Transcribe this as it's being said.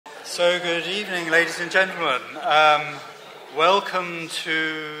So good evening, ladies and gentlemen. Welcome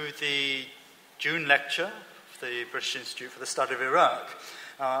to the June lecture of the British Institute for the Study of Iraq.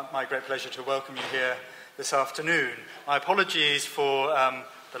 My great pleasure to welcome you here this afternoon. My apologies for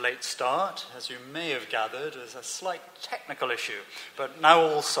the late start. As you may have gathered, there's a slight technical issue, but now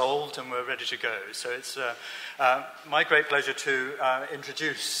all solved and we're ready to go. So it's my great pleasure to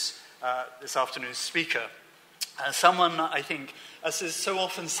introduce this afternoon's speaker. Someone, I think, as is so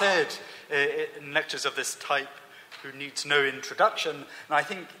often said in lectures of this type, who needs no introduction, and I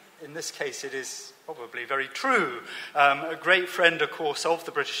think in this case it is probably very true. A great friend, of course, of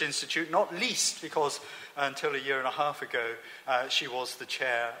the British Institute, not least because until a year and a half ago she was the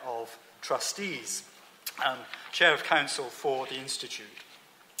chair of trustees, chair of council for the Institute.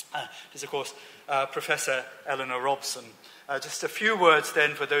 It is, of course, Professor Eleanor Robson. Just a few words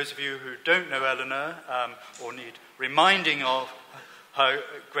then for those of you who don't know Eleanor or need reminding of her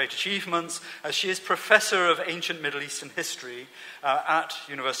great achievements. She is Professor of Ancient Middle Eastern History at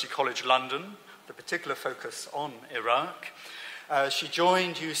University College London, with a particular focus on Iraq. She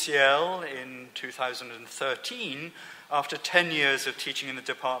joined UCL in 2013 after 10 years of teaching in the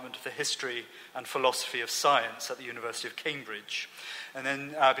Department of the History and Philosophy of Science at the University of Cambridge. And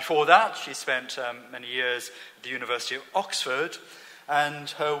then before that, she spent many years at the University of Oxford, and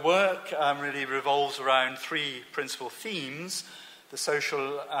her work really revolves around three principal themes: the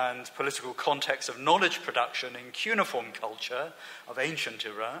social and political context of knowledge production in cuneiform culture of ancient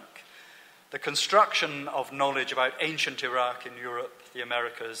Iraq, the construction of knowledge about ancient Iraq in Europe, the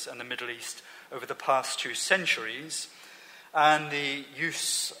Americas, and the Middle East over the past 2 centuries, and the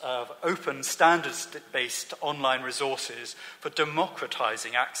use of open standards-based online resources for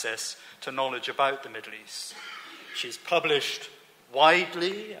democratizing access to knowledge about the Middle East. She's published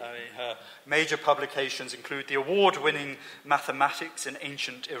widely. Her major publications include the award-winning Mathematics in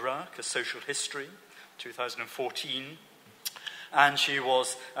Ancient Iraq, A Social History, 2014, and she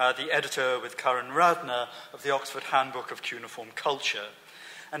was the editor with Karen Radner of the Oxford Handbook of Cuneiform Culture.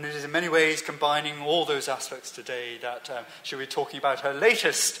 And it is in many ways combining all those aspects today that she'll be talking about her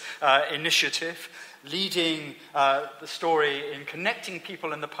latest initiative, leading the story in connecting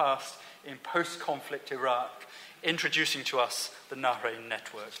people in the past in post-conflict Iraq, introducing to us the Nahrein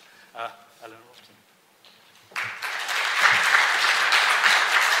Network. Eleanor Robson.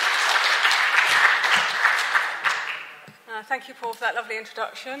 Thank you, Paul, for that lovely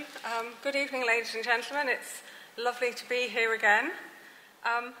introduction. Good evening, ladies and gentlemen. It's lovely to be here again.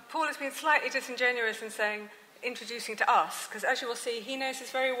 Paul has been slightly disingenuous in saying introducing to us, because as you will see, he knows us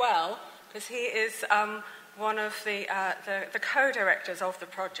very well, because he is one of the co-directors of the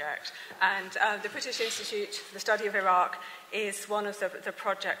project, and the British Institute for the Study of Iraq is one of the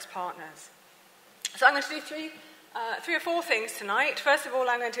project's partners. So I'm going to do three or four things tonight. First of all,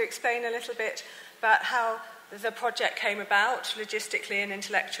 I'm going to explain a little bit about how the project came about, logistically and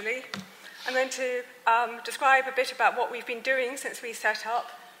intellectually. I'm going to describe a bit about what we've been doing since we set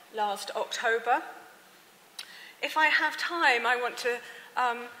up last October. If I have time, I want to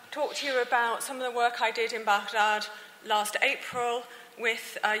talk to you about some of the work I did in Baghdad last April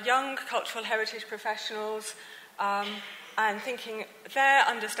with young cultural heritage professionals and thinking their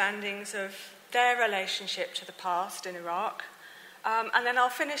understandings of their relationship to the past in Iraq. And then I'll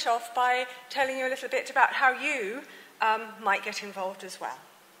finish off by telling you a little bit about how you might get involved as well.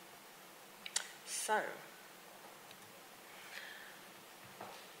 So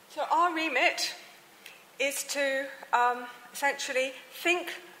our remit is to essentially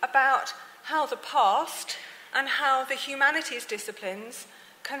think about how the past and how the humanities disciplines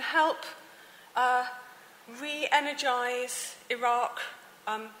can help re-energize Iraq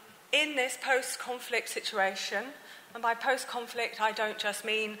in this post-conflict situation. And by post-conflict, I don't just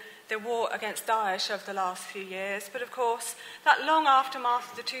mean the war against Daesh of the last few years, but of course, that long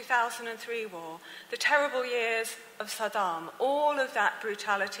aftermath of the 2003 war, the terrible years of Saddam, all of that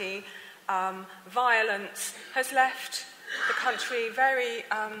brutality, violence has left the country very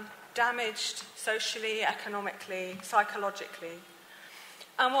damaged socially, economically, psychologically.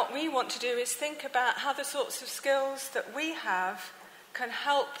 And what we want to do is think about how the sorts of skills that we have can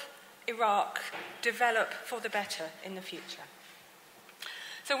help Iraq develop for the better in the future.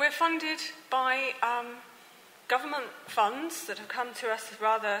 So we're funded by government funds that have come to us as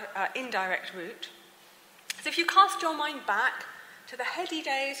rather indirect route. So if you cast your mind back to the heady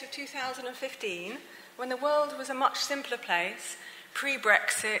days of 2015, when the world was a much simpler place,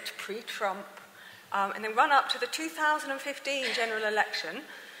 pre-Brexit, pre-Trump, and then run up to the 2015 general election,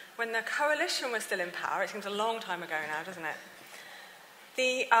 when the coalition was still in power. It seems a long time ago now, doesn't it?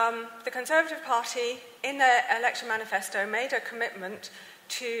 The Conservative Party, in their election manifesto, made a commitment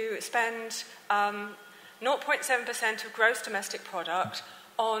to spend 0.7% of gross domestic product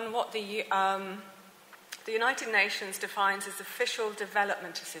on what the United Nations defines as official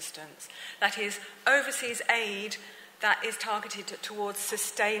development assistance. That is, overseas aid that is targeted towards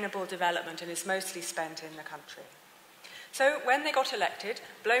sustainable development and is mostly spent in the country. So when they got elected,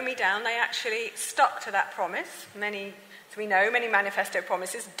 blow me down, they actually stuck to that promise. As we know, many manifesto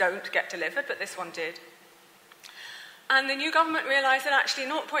promises don't get delivered, but this one did. And the new government realised that actually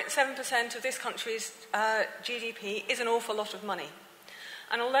 0.7% of this country's GDP is an awful lot of money.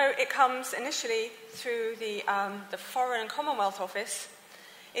 And although it comes initially through the Foreign and Commonwealth Office,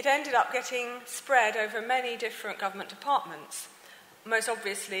 it ended up getting spread over many different government departments. Most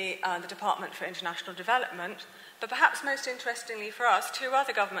obviously, the Department for International Development, but perhaps most interestingly for us, two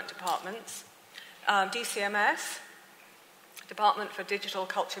other government departments, DCMS, Department for Digital,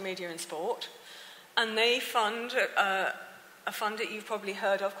 Culture, Media and Sport, and they fund a fund that you've probably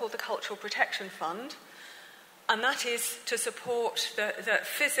heard of called the Cultural Protection Fund, and that is to support the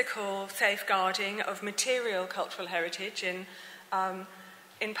physical safeguarding of material cultural heritage in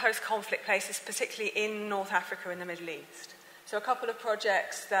post-conflict places, particularly in North Africa and the Middle East. So a couple of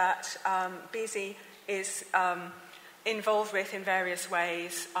projects that BISI is involved with in various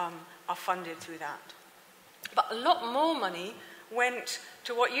ways are funded through that. But a lot more money went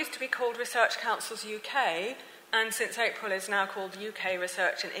to what used to be called Research Councils UK, and since April is now called UK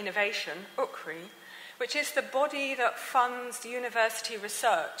Research and Innovation, UKRI, which is the body that funds university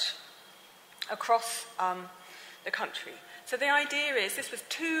research across the country. So the idea is this was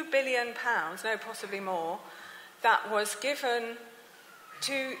 £2 billion, no, possibly more, that was given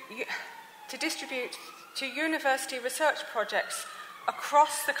to distribute to university research projects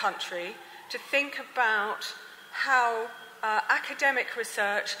across the country to think about how academic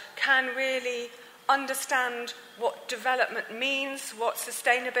research can really understand what development means, what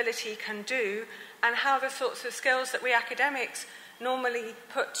sustainability can do, and how the sorts of skills that we academics normally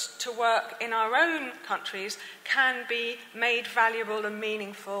put to work in our own countries can be made valuable and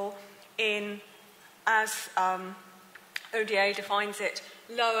meaningful in, as ODA defines it,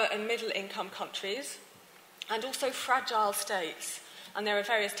 lower and middle income countries, and also fragile states. And there are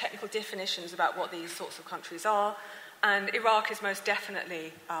various technical definitions about what these sorts of countries are, and Iraq is most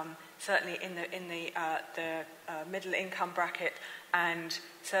definitely certainly in the middle income bracket, and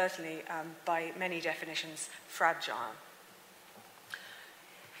certainly by many definitions fragile.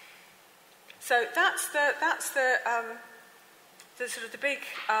 So that's the sort of the big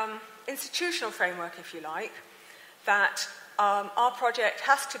institutional framework, if you like, that our project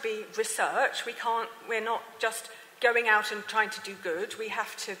has to be research. We're not just going out and trying to do good. We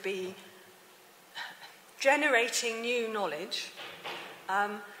have to be generating new knowledge,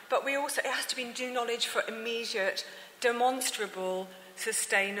 but it has to be new knowledge for immediate, demonstrable,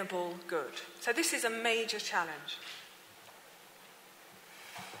 sustainable good. So this is a major challenge.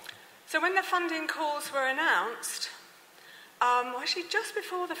 So when the funding calls were announced, actually just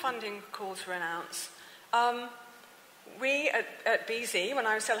before the funding calls were announced, we at BISI, when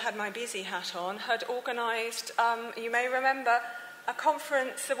I still had my BISI hat on, had organised, you may remember, a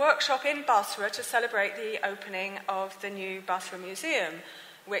workshop in Basrah to celebrate the opening of the new Basrah Museum,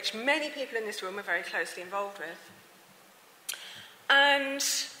 which many people in this room were very closely involved with. And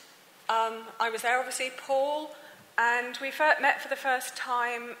I was there, obviously, Paul, and we met for the first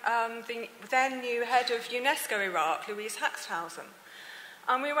time the then new head of UNESCO Iraq, Louise Haxthausen.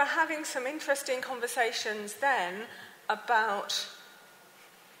 And we were having some interesting conversations then about...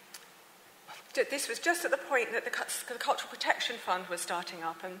 This was just at the point that the Cultural Protection Fund was starting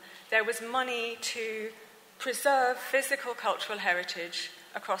up, and there was money to preserve physical cultural heritage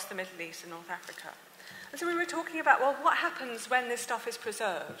across the Middle East and North Africa. And so we were talking about, well, what happens when this stuff is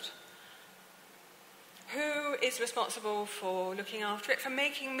preserved? Who is responsible for looking after it, for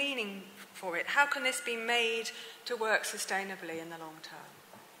making meaning for it? How can this be made to work sustainably in the long term?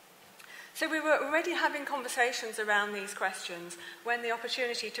 So we were already having conversations around these questions when the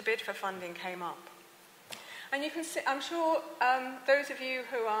opportunity to bid for funding came up. And you can see, I'm sure those of you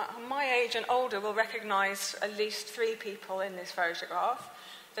who are my age and older will recognise at least 3 people in this photograph.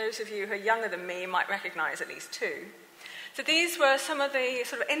 Those of you who are younger than me might recognise at least 2. So these were some of the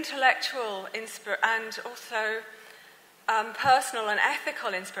sort of intellectual and also personal and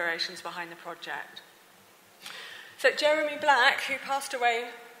ethical inspirations behind the project. So Jeremy Black, who passed away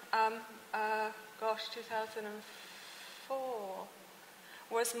 2004,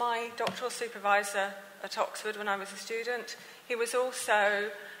 was my doctoral supervisor at Oxford when I was a student. He was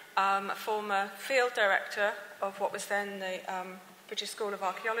also a former field director of what was then the British School of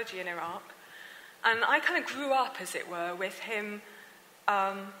Archaeology in Iraq. And I kind of grew up, as it were, with him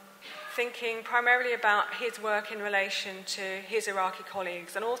thinking primarily about his work in relation to his Iraqi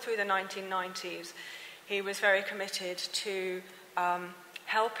colleagues. And all through the 1990s, he was very committed to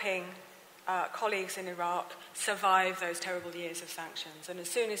helping colleagues in Iraq survive those terrible years of sanctions. And as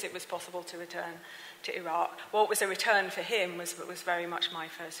soon as it was possible to return to Iraq, what was a return for him was very much my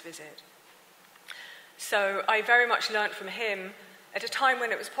first visit. So I very much learnt from him at a time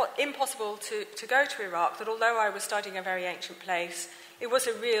when it was impossible to go to Iraq, that although I was studying a very ancient place, it was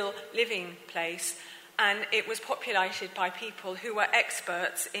a real living place, and it was populated by people who were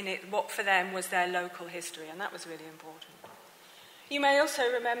experts in it, what for them was their local history, and that was really important. You may also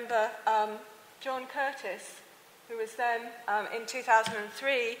remember John Curtis, who was then, in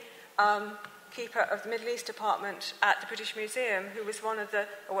 2003, keeper of the Middle East Department at the British Museum, who was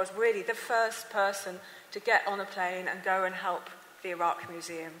was really the first person to get on a plane and go and help the Iraq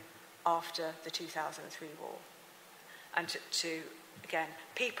Museum after the 2003 war. And to again,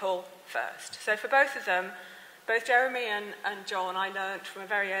 people first. So for both of them, both Jeremy and John, I learned from a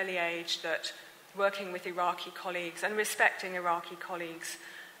very early age that working with Iraqi colleagues and respecting Iraqi colleagues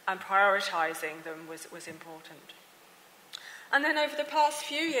and prioritising them was important. And then over the past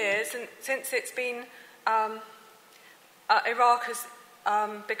few years, and since it's been, Iraq has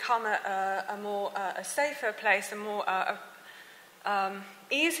become a safer place, a more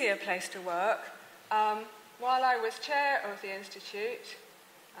easier place to work. While I was chair of the institute,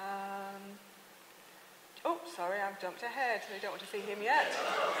 sorry, I've jumped ahead. We don't want to see him yet.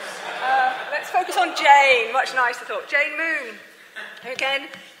 Let's focus on Jane. Much nicer thought. Jane Moon, who again,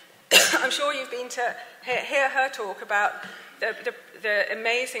 I'm sure you've been to hear her talk about the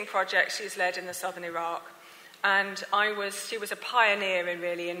amazing project she's led in the southern Iraq. And she was a pioneer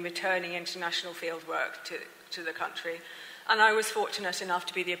in returning international field work to the country. And I was fortunate enough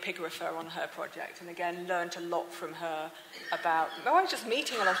to be the epigrapher on her project, and again learned a lot from her about, I was just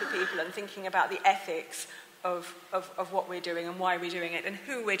meeting a lot of people and thinking about the ethics of what we're doing and why we're doing it and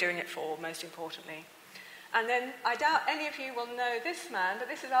who we're doing it for, most importantly. And then I doubt any of you will know this man, but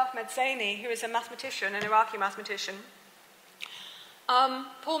this is Ahmed Zaini, who is a mathematician, an Iraqi mathematician.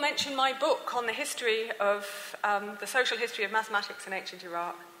 Paul mentioned my book on the history of the social history of mathematics in ancient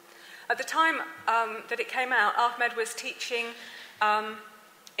Iraq. At the time that it came out, Ahmed was teaching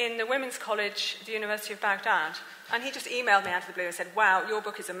in the Women's College at the University of Baghdad. And he just emailed me out of the blue and said, wow, your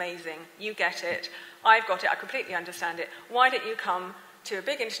book is amazing. You get it. I've got it. I completely understand it. Why don't you come to a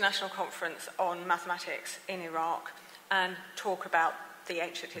big international conference on mathematics in Iraq and talk about the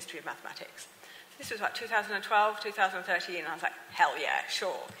ancient history of mathematics? This was about 2012, 2013, and I was like, hell yeah,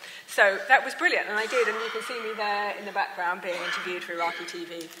 sure. So that was brilliant, and I did, and you can see me there in the background being interviewed for Iraqi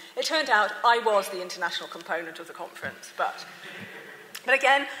TV. It turned out I was the international component of the conference, but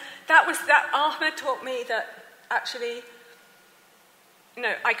again, that Ahmed taught me that actually,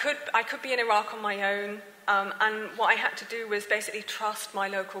 I could be in Iraq on my own, and what I had to do was basically trust my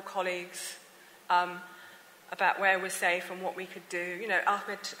local colleagues about where we're safe and what we could do.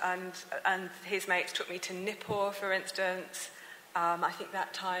 Ahmed and his mates took me to Nippur, for instance. I think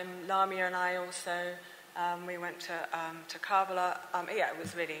that time Lamia and I also, we went to Karbala. It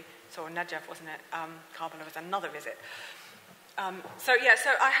was really, Najaf, wasn't it? Karbala was another visit. So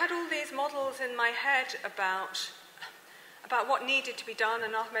I had all these models in my head about what needed to be done,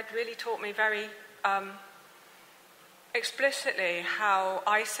 and Ahmed really taught me very explicitly how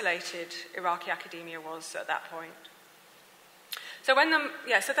isolated Iraqi academia was at that point. So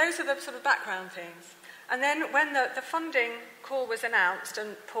so those are the sort of background things. And then when the funding call was announced,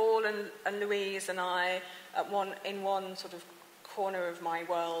 and Paul and Louise and I in one sort of corner of my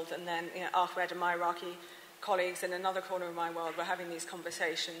world, and then Ahmed and my Iraqi colleagues in another corner of my world were having these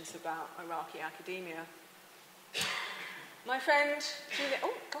conversations about Iraqi academia. My friend Juliet,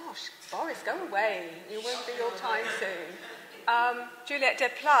 Boris, go away. You won't be your time soon. Juliette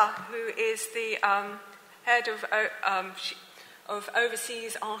Desplat, who is the head of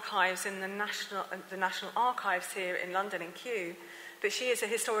overseas archives in the National Archives here in London in Kew, but she is a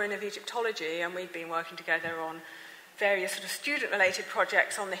historian of Egyptology, and we've been working together on various sort of student-related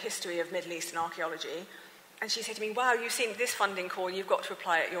projects on the history of Middle Eastern archaeology. And she said to me, wow, you've seen this funding call, you've got to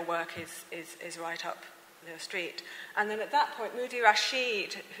apply it, your work is right up the street. And then at that point, Moody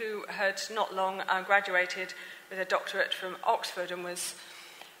Rashid, who had not long graduated with a doctorate from Oxford and was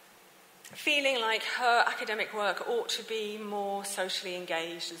feeling like her academic work ought to be more socially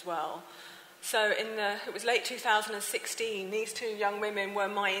engaged as well. So it was late 2016, these two young women were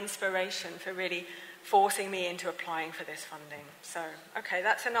my inspiration for really forcing me into applying for this funding. So, okay,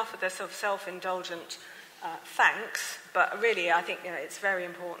 that's enough of the sort of self-indulgent thanks, but really I think it's very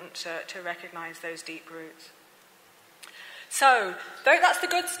important to recognise those deep roots. So, though that's the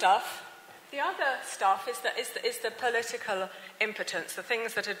good stuff, the other stuff is the political impotence, the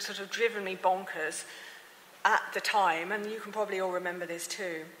things that had sort of driven me bonkers at the time, and you can probably all remember this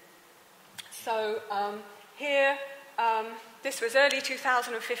too. So here, this was early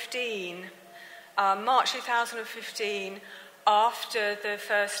 2015, March 2015, after the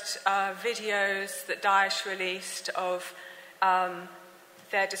first videos that Daesh released of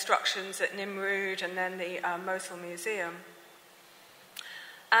their destructions at Nimrud and then the Mosul Museum.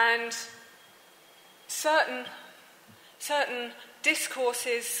 And certain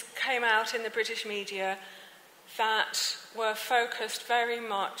discourses came out in the British media that were focused very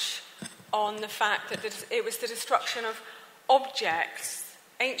much on the fact that it was the destruction of objects,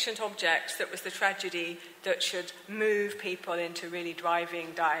 ancient objects, that was the tragedy that should move people into really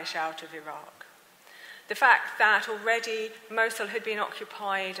driving Daesh out of Iraq. The fact that already Mosul had been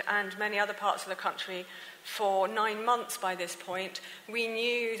occupied and many other parts of the country for 9 months by this point, we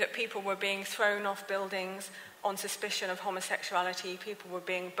knew that people were being thrown off buildings on suspicion of homosexuality, people were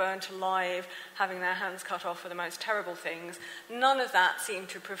being burnt alive, having their hands cut off for the most terrible things. None of that seemed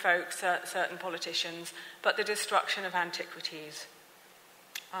to provoke certain politicians, but the destruction of antiquities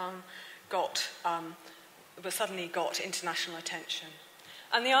suddenly got international attention.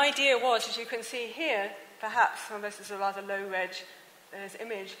 And the idea was, as you can see here, perhaps, well, this is a rather low-reg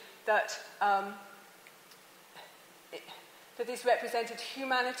image, that this represented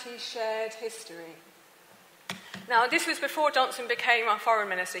humanity's shared history. Now, this was before Johnson became our foreign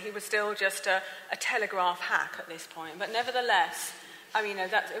minister. He was still just a telegraph hack at this point. But nevertheless,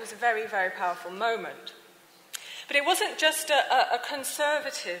 it was a very, very powerful moment. But it wasn't just a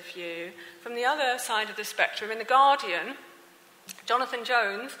conservative view. From the other side of the spectrum, in The Guardian, Jonathan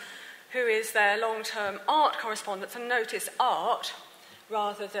Jones, who is their long-term art correspondent, and notice art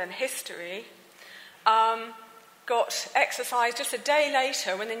rather than history, got exercised just a day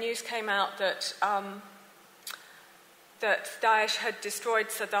later when the news came out that Daesh had destroyed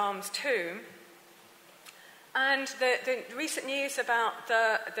Saddam's tomb. And the recent news about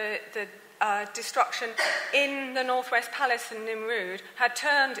the destruction in the Northwest Palace in Nimrud had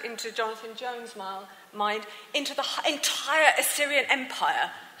turned into Jonathan Jones' mind into the entire Assyrian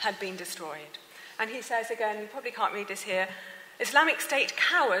Empire had been destroyed. And he says again, you probably can't read this here, Islamic State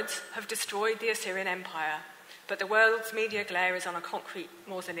cowards have destroyed the Assyrian Empire, but the world's media glare is on a concrete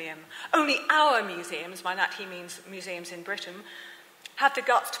mausoleum. Only our museums, by that he means museums in Britain, had the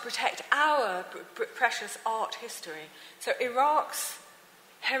guts to protect our precious art history. So Iraq's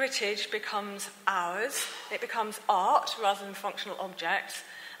heritage becomes ours. It becomes art rather than functional objects.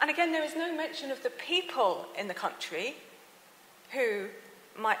 And again, there is no mention of the people in the country who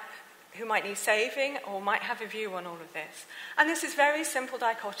might need saving or might have a view on all of this. And this is very simple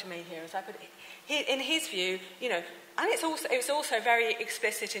dichotomy here, as I put it. In his view, and it was also very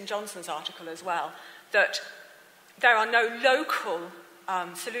explicit in Johnson's article as well, that there are no local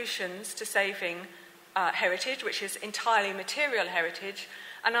solutions to saving heritage, which is entirely material heritage,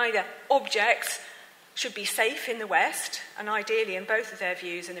 and either objects should be safe in the West, and ideally in both of their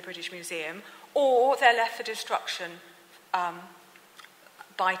views in the British Museum, or they're left for destruction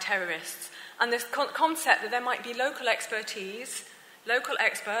by terrorists. And this concept that there might be local expertise, local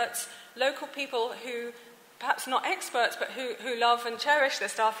experts, local people who, perhaps not experts, but who love and cherish their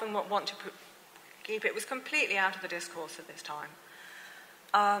stuff and want to keep it, was completely out of the discourse at this time.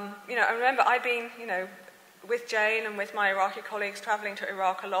 I remember I'd been, with Jane and with my Iraqi colleagues travelling to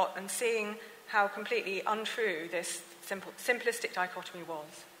Iraq a lot and seeing how completely untrue this simplistic dichotomy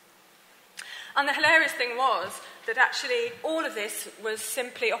was. And the hilarious thing was that actually all of this was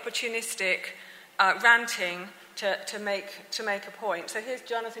simply opportunistic ranting to make a point. So here's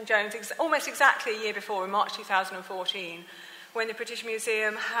Jonathan Jones, almost exactly a year before, in March 2014, when the British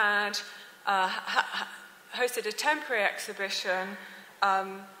Museum had hosted a temporary exhibition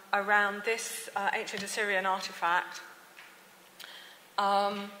around this ancient Assyrian artifact.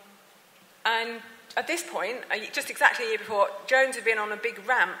 And at this point, just exactly a year before, Jones had been on a big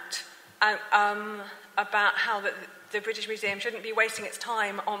rant about how the British Museum shouldn't be wasting its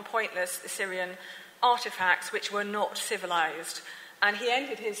time on pointless Assyrian artifacts which were not civilized. And he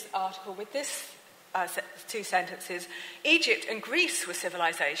ended his article with this two sentences: Egypt and Greece were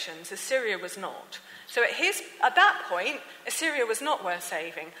civilizations, Assyria was not. So at that point, Assyria was not worth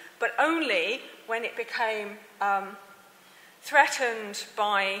saving, but only when it became threatened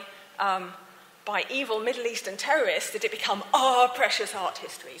by evil Middle Eastern terrorists did it become our precious art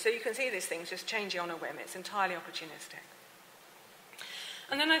history. So you can see these things just changing on a whim. It's entirely opportunistic.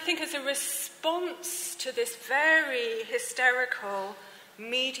 And then I think as a response to this very hysterical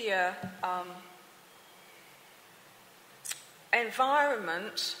media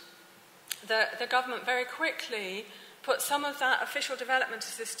environment, the government very quickly put some of that official development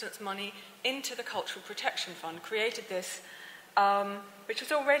assistance money into the Cultural Protection Fund, created this,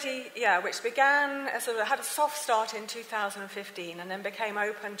 which began as had a soft start in 2015 and then became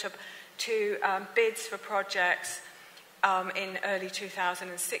open to bids for projects in early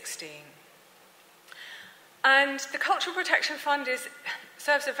 2016. And the Cultural Protection Fund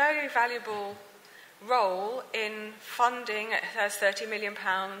serves a very valuable role in funding. It has £30 million,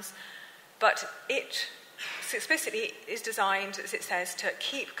 but it explicitly is designed, as it says, to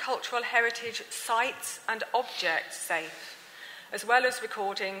keep cultural heritage sites and objects safe, as well as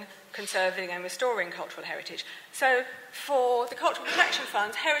recording, conserving and restoring cultural heritage. So for the Cultural Protection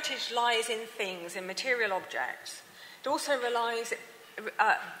Fund, heritage lies in things, in material objects. It also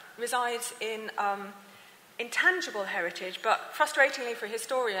resides in intangible heritage, but frustratingly for a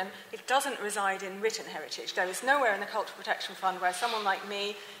historian, it doesn't reside in written heritage. There is nowhere in the Cultural Protection Fund where someone like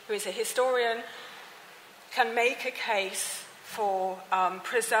me, who is a historian, can make a case for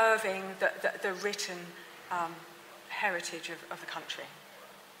preserving the written heritage of the country.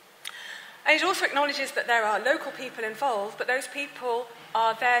 And it also acknowledges that there are local people involved, but those people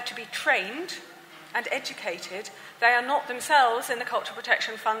are there to be trained and educated. They are not themselves, in the Cultural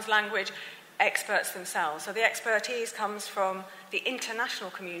Protection Fund's language, experts themselves. So the expertise comes from the international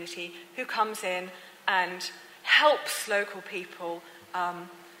community who comes in and helps local people and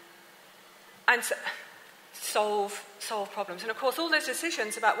solve problems. And of course, all those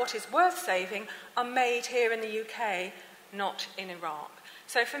decisions about what is worth saving are made here in the UK, not in Iraq.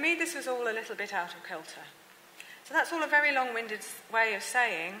 So for me, this was all a little bit out of kilter. So that's all a very long-winded way of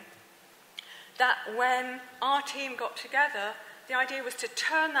saying that when our team got together, the idea was to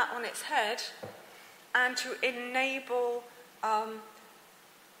turn that on its head and to enable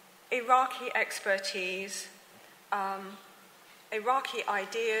Iraqi expertise, Iraqi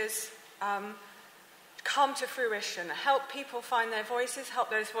ideas come to fruition, help people find their voices, help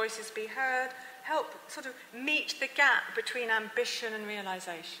those voices be heard, help sort of meet the gap between ambition and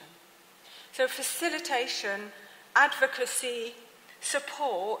realization. So facilitation, advocacy,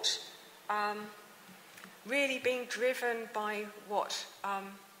 support, really being driven by what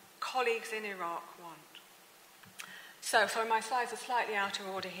colleagues in Iraq want. So, sorry, my slides are slightly out of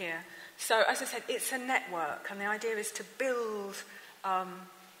order here. So, as I said, it's a network, and the idea is to build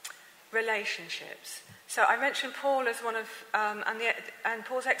relationships. So I mentioned Paul as one of, and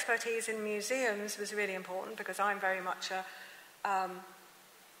Paul's expertise in museums was really important because I'm very much a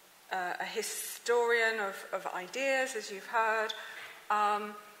historian of ideas, as you've heard.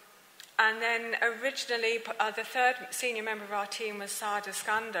 And then originally, the third senior member of our team was Saad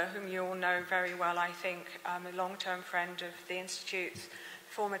Iskander, whom you all know very well, I think, a long-term friend of the Institute's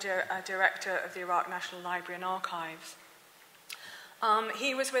former director of the Iraq National Library and Archives.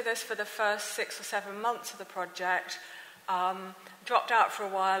 He was with us for the first 6 or 7 months of the project, dropped out for a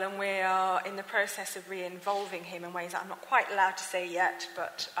while, and we are in the process of re-involving him in ways that I'm not quite allowed to say yet,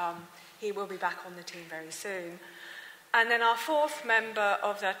 but he will be back on the team very soon. And then our fourth member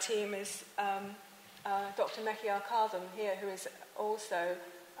of that team is Dr. Mehyar Kazem here, who is also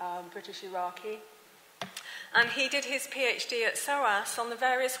British Iraqi. And he did his PhD at SOAS on the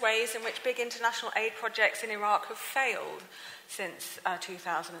various ways in which big international aid projects in Iraq have failed since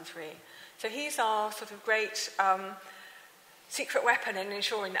 2003. So he's our sort of great secret weapon in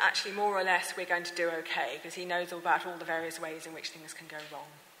ensuring that actually more or less we're going to do okay, because he knows all about all the various ways in which things can go wrong.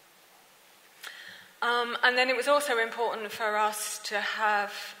 And then it was also important for us to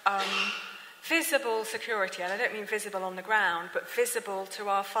have visible security, and I don't mean visible on the ground, but visible to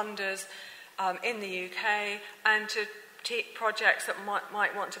our funders in the UK and to projects that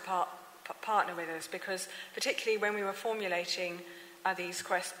might want to partner with us, because particularly when we were formulating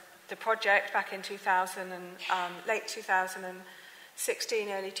the project back in late 2016,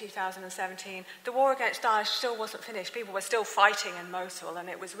 early 2017, the war against Daesh still wasn't finished. People were still fighting in Mosul, and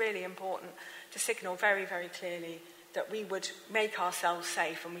it was really important to signal very, very clearly that we would make ourselves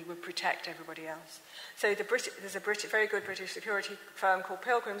safe and we would protect everybody else. So there's a very good British security firm called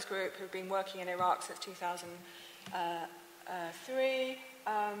Pilgrims Group who've been working in Iraq since 2003.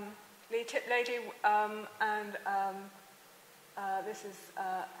 Lee Tiplady and this is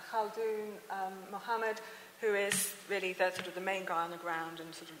Khaldoon Mohammed, who is really the main guy on the ground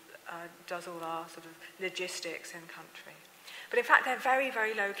and does all our sort of logistics in country. But in fact, they're very,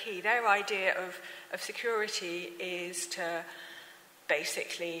 very low-key. Their idea of security is to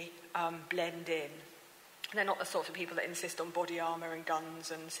basically blend in. They're not the sort of people that insist on body armour and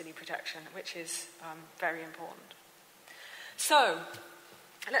guns and city protection, which is very important. So,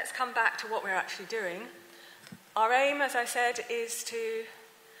 let's come back to what we're actually doing. Our aim, as I said, is to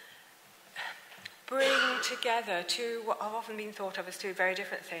bring together two what have often been thought of as two very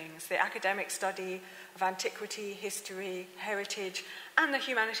different things: the academic study of antiquity, history, heritage, and the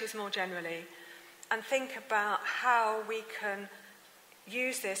humanities more generally, and think about how we can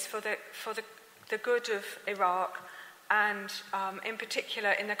use this for the good of Iraq, and in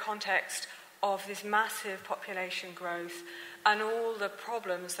particular in the context of this massive population growth and all the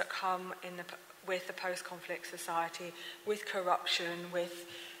problems that come with the post-conflict society, with corruption, with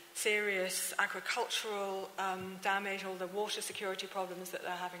serious agricultural damage, all the water security problems that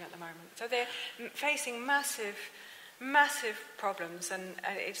they're having at the moment. So they're facing massive, massive problems, and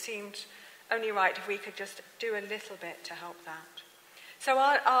it seemed only right if we could just do a little bit to help that. So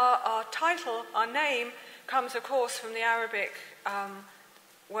our title, our name, comes, of course, from the Arabic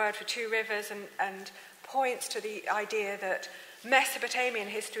word for two rivers, and points to the idea that Mesopotamian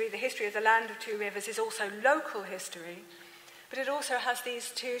history, the history of the land of two rivers, is also local history, but it also has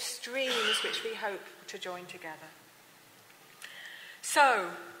these two streams which we hope to join together. So,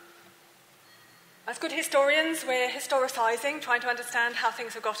 as good historians, we're historicising, trying to understand how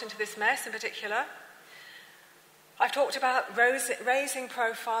things have got into this mess in particular. I've talked about raising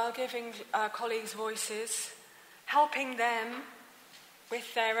profile, giving colleagues voices, helping them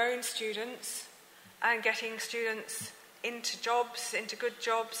with their own students, and getting students into jobs, into good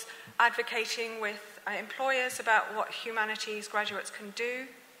jobs, advocating with employers about what humanities graduates can do,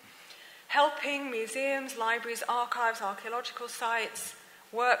 helping museums, libraries, archives, archaeological sites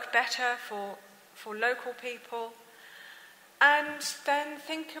work better for local people, and then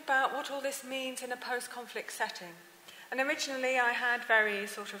think about what all this means in a post-conflict setting. And originally I had very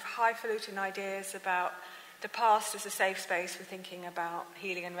sort of highfalutin ideas about the past as a safe space for thinking about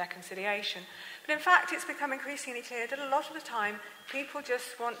healing and reconciliation. But in fact, it's become increasingly clear that a lot of the time people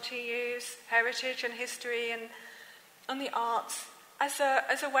just want to use heritage and history and the arts as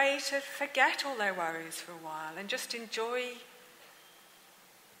a way to forget all their worries for a while and just enjoy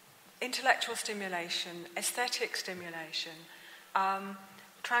intellectual stimulation, aesthetic stimulation,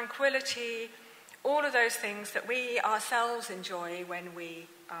 tranquility, all of those things that we ourselves enjoy when we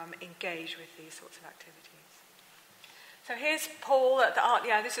engage with these sorts of activities. So here's Paul at the art.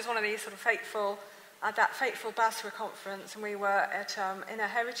 Yeah, this is one of these sort of fateful Basrah conference, and we were in a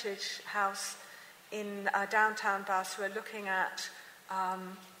heritage house in downtown Basrah, looking at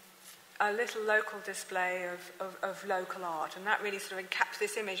a little local display of local art, and that really sort of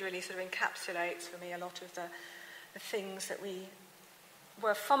this image really sort of encapsulates for me a lot of the things that we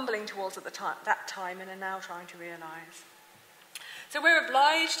were fumbling towards at that time and are now trying to realise. So we're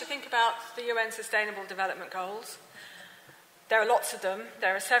obliged to think about the UN Sustainable Development Goals. There are lots of them.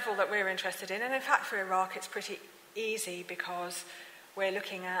 There are several that we're interested in. And in fact, for Iraq, it's pretty easy because we're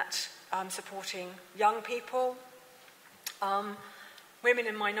looking at supporting young people, women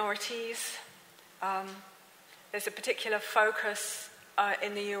and minorities. There's a particular focus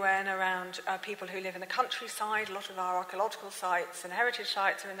in the UN around people who live in the countryside. A lot of our archaeological sites and heritage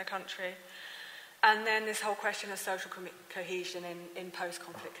sites are in the country. And then this whole question of social cohesion in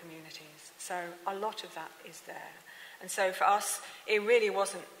post-conflict communities. So a lot of that is there. And so for us,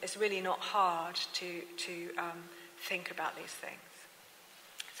 it's really not hard to think about these things.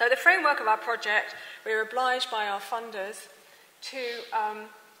 So the framework of our project, we're obliged by our funders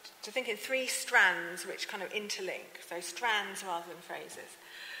to think in three strands which kind of interlink, so strands rather than phrases.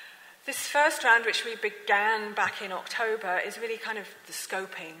 This first strand, which we began back in October, is really kind of the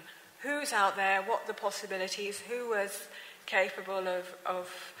scoping. Who's out there, what the possibilities, who was capable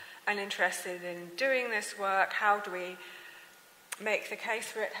of and interested in doing this work, how do we make the case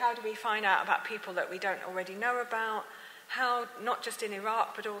for it, how do we find out about people that we don't already know about, how, not just in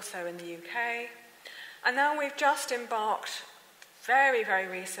Iraq but also in the UK. And now we've just embarked very, very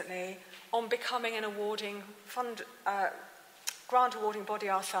recently on becoming an grant awarding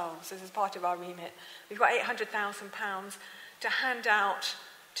body ourselves. This is part of our remit. We've got £800,000 to hand out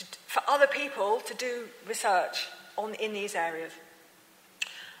for other people to do research in these areas.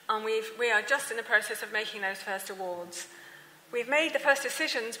 And we are just in the process of making those first awards. We've made the first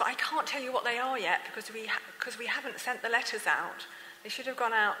decisions, but I can't tell you what they are yet because we haven't sent the letters out. They should have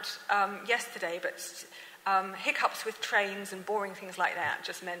gone out yesterday, but hiccups with trains and boring things like that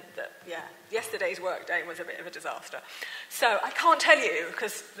just meant that, yesterday's work day was a bit of a disaster. So I can't tell you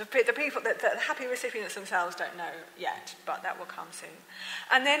because the people, the happy recipients themselves don't know yet, but that will come soon.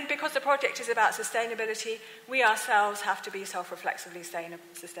 And then because the project is about sustainability, we ourselves have to be self-reflexively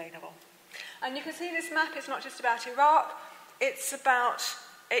sustainable. And you can see this map is not just about Iraq, it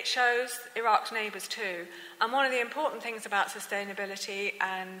shows Iraq's neighbours too. And one of the important things about sustainability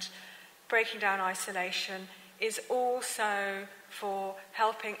and breaking down isolation is also for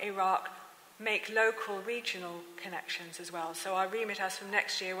helping Iraq make local regional connections as well. So our remit as from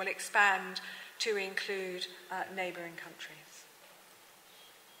next year will expand to include neighbouring countries.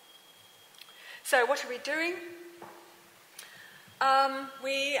 So what are we doing?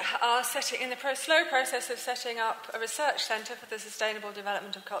 We are in the slow process of setting up a research centre for the sustainable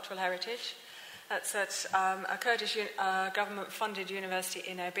development of cultural heritage. That's at a Kurdish government-funded university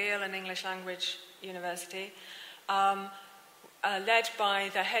in Erbil, an English language university, led by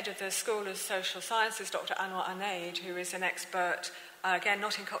the head of the School of Social Sciences, Dr. Anwar Anaid, who is an expert, again,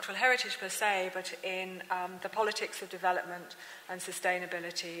 not in cultural heritage per se, but in the politics of development and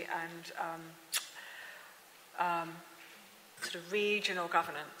sustainability and sort of regional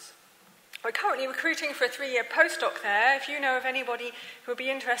governance. We're currently recruiting for a 3-year postdoc there. If you know of anybody who would be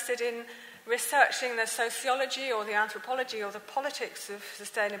interested in researching the sociology or the anthropology or the politics of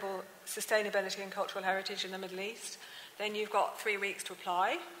sustainability and cultural heritage in the Middle East, then you've got 3 weeks to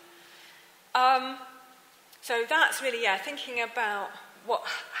apply. So that's really, thinking about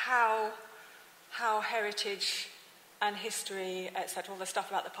how heritage and history, etc., all the stuff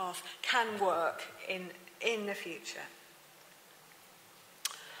about the past, can work in the future.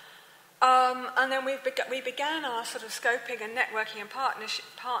 And then we began our sort of scoping and networking and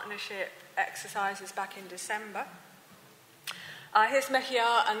partnership exercises back in December. Here's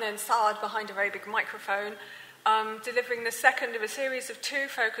Mehia and then Saad behind a very big microphone, delivering the second of a series of 2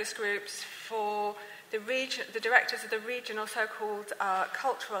 focus groups for the directors of the regional so-called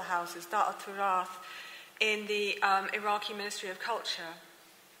cultural houses, Dar al-Turath, in the Iraqi Ministry of Culture.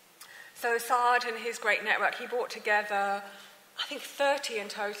 So Saad and his great network, he brought together, I think 30 in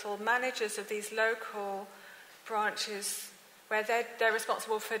total, managers of these local branches where they're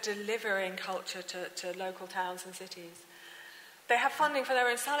responsible for delivering culture to local towns and cities. They have funding for their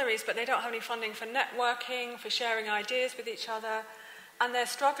own salaries, but they don't have any funding for networking, for sharing ideas with each other, and they're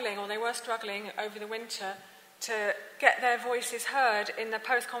struggling, or they were struggling over the winter, to get their voices heard in the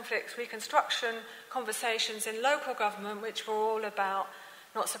post-conflict reconstruction conversations in local government, which were all about,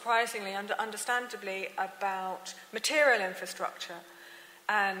 not surprisingly, understandably, about material infrastructure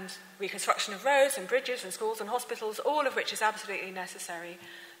and reconstruction of roads and bridges and schools and hospitals, all of which is absolutely necessary.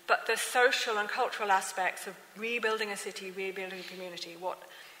 But the social and cultural aspects of rebuilding a city, rebuilding a community,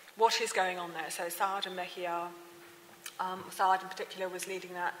 what is going on there? So Saad and Mehia, Saad in particular was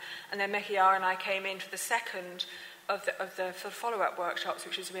leading that, and then Mehia and I came in for the second of the sort of follow-up workshops,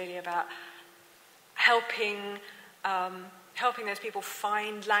 which was really about helping those people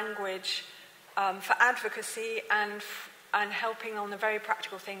find language for advocacy and helping on the very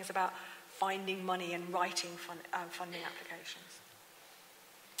practical things about finding money and writing funding applications.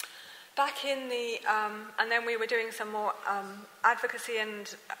 Back in the, and then we were doing some more advocacy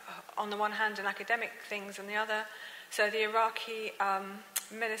and, on the one hand, and academic things on the other. So the Iraqi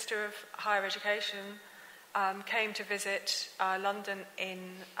Minister of Higher Education came to visit London in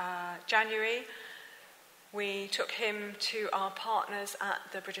January. We took him to our partners at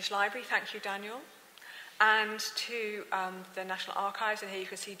the British Library, thank you, Daniel, and to the National Archives, and here you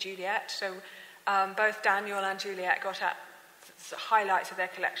can see Juliet. So both Daniel and Juliet got at highlights of their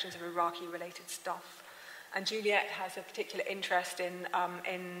collections of Iraqi-related stuff. And Juliet has a particular interest in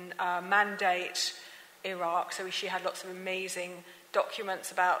Mandate Iraq, so she had lots of amazing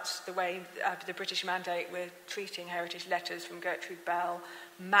documents about the way the British Mandate were treating heritage, letters from Gertrude Bell,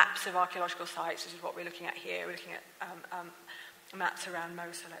 maps of archaeological sites, which is what we're looking at here. We're looking at maps around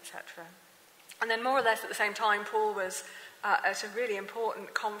Mosul, etc. And then more or less at the same time, Paul was at a really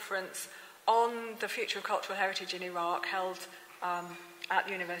important conference on the future of cultural heritage in Iraq held at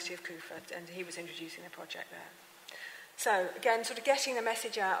the University of Kufah, and he was introducing the project there. So again, sort of getting the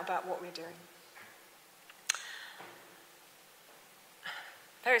message out about what we're doing.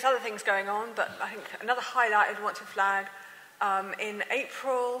 Various other things going on, but I think another highlight I'd want to flag, in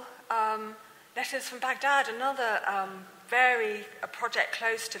April, Letters from Baghdad, another a project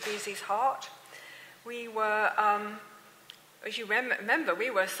close to BISI's heart. We were, as you remember, we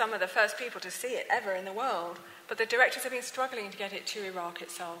were some of the first people to see it ever in the world, but the directors have been struggling to get it to Iraq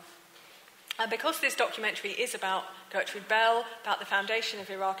itself. And because this documentary is about Gertrude Bell, about the foundation of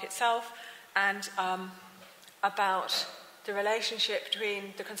Iraq itself, and about the relationship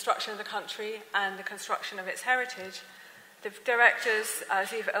between the construction of the country and the construction of its heritage, the directors,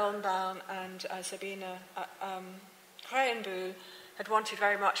 Ziva Elnbaum and Sabina Krayenbu, had wanted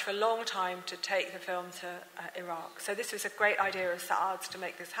very much for a long time to take the film to Iraq. So this was a great idea of Saad's to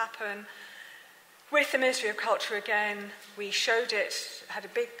make this happen. With the Ministry of Culture again, we showed it, had a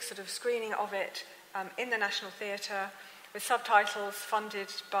big sort of screening of it in the National Theatre. with subtitles funded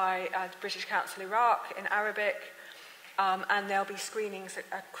by the British Council Iraq in Arabic, and there'll be screenings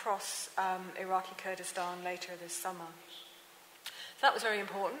across Iraqi Kurdistan later this summer. So that was very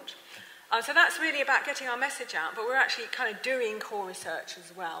important. So that's really about getting our message out, but we're actually kind of doing core research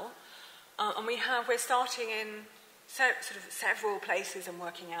as well. And we're starting in sort of several places and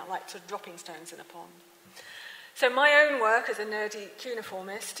working out, like sort of dropping stones in a pond. So my own work as a nerdy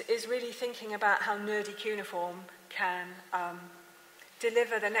cuneiformist is really thinking about how nerdy cuneiform can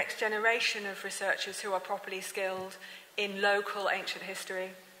deliver the next generation of researchers who are properly skilled in local ancient history,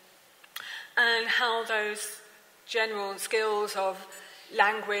 and how those general skills of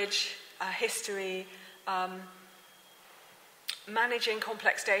language, history, managing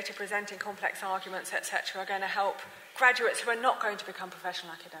complex data, presenting complex arguments, etc., are going to help graduates who are not going to become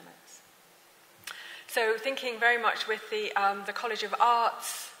professional academics. So thinking very much with the College of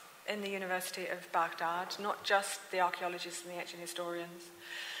Arts in the University of Baghdad, not just the archaeologists and the ancient historians.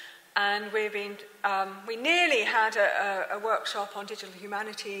 And we nearly had a workshop on digital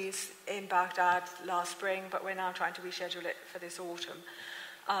humanities in Baghdad last spring, but we're now trying to reschedule it for this autumn.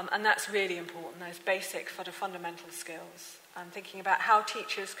 And that's really important, those basic sort of fundamental skills, and thinking about how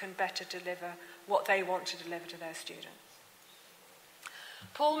teachers can better deliver what they want to deliver to their students.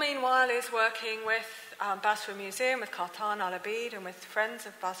 Paul, meanwhile, is working with Basrah Museum, with Khartan Al-Abid, and with friends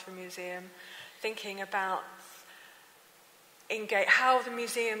of Basrah Museum, thinking about how the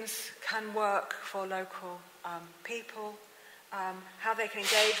museums can work for local people, how they can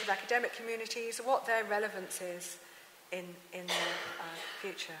engage with academic communities, what their relevance is in the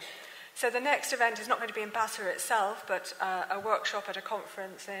future. So the next event is not going to be in Basrah itself, but a workshop at a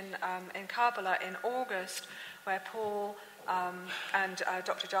conference in Karbala in August, where Paul and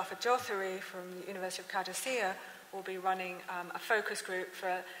Dr. Jafar Jothari from the University of Kurdistan will be running a focus group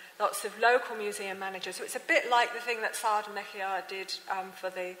for lots of local museum managers. So it's a bit like the thing that Saad and Mehia did for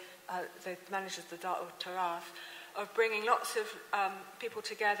the managers of the Dar al-Taraf, of bringing lots of people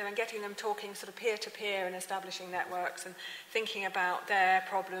together and getting them talking sort of peer-to-peer and establishing networks and thinking about their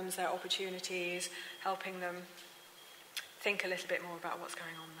problems, their opportunities, helping them think a little bit more about what's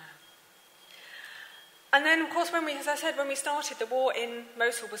going on there. And then, of course, when we started, the war in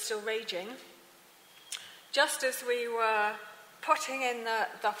Mosul was still raging. Just as we were putting in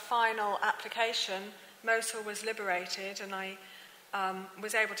the final application, Mosul was liberated, and I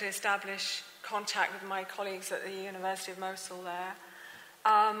was able to establish contact with my colleagues at the University of Mosul there.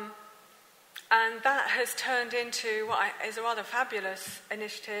 And that has turned into what is a rather fabulous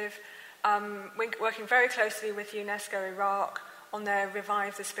initiative, working very closely with UNESCO Iraq on their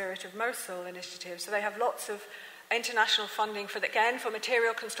Revive the Spirit of Mosul initiative. So they have lots of international funding for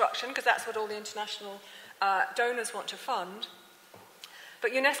material construction, because that's what all the international donors want to fund.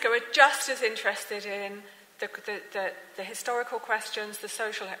 But UNESCO are just as interested in the historical questions, the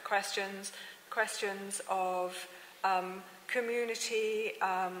social questions, questions of community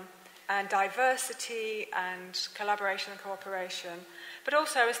and diversity and collaboration and cooperation, but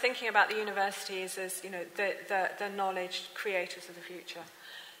also as thinking about the universities as the knowledge creators of the future.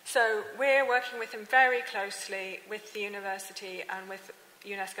 So we're working with them very closely, with the university and with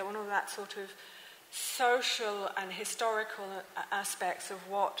UNESCO, on all that sort of social and historical aspects of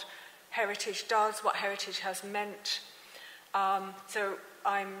what heritage does, what heritage has meant. So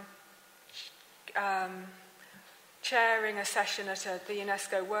I'm chairing a session at the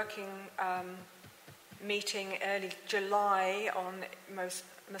UNESCO working meeting early July on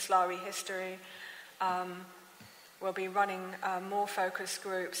Moslari history. We'll be running more focus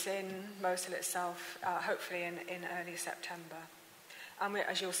groups in Mosul itself, hopefully in early September. And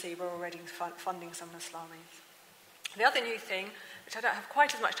as you'll see, we're already funding some Moslaris. The other new thing, which I don't have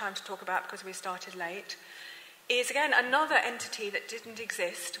quite as much time to talk about because we started late, is again another entity that didn't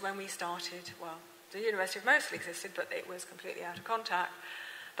exist when we started. Well, the University of Mosul existed, but it was completely out of contact,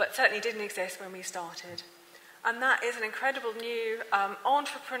 but certainly didn't exist when we started. And that is an incredible new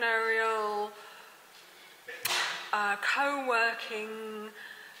entrepreneurial, co-working,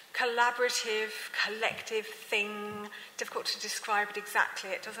 collaborative, collective thing. Difficult to describe it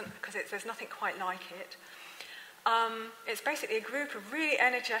exactly. It doesn't, because there's nothing quite like it. It's basically a group of really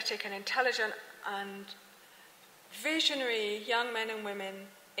energetic and intelligent and visionary young men and women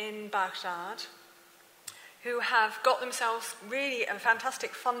in Baghdad who have got themselves really a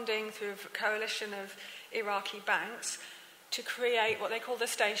fantastic funding through a coalition of Iraqi banks to create what they call the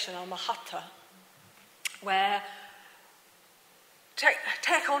station, al-Mahatta, where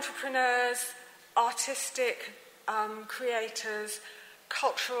tech entrepreneurs, artistic creators,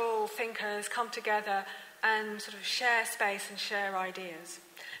 cultural thinkers come together and sort of share space and share ideas.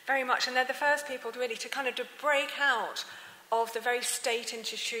 Very much, and they're the first people to kind of break out of the very state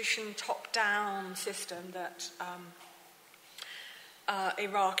institution, top-down system that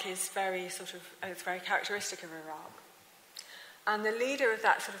Iraq is very it's very characteristic of Iraq. And the leader of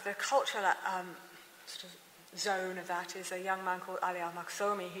that, sort of the cultural sort of zone of that, is a young man called Ali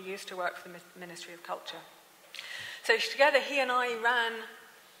al-Makhzoumi, who used to work for the Ministry of Culture. So together he and I ran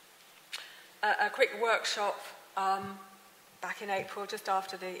a quick workshop back in April, just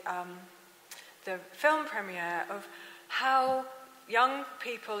after the film premiere, of how young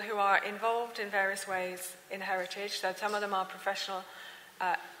people who are involved in various ways in heritage, so some of them are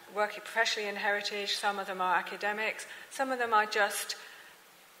working professionally in heritage, some of them are academics, some of them are just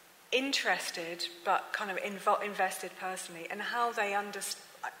interested but kind of invested personally, and how they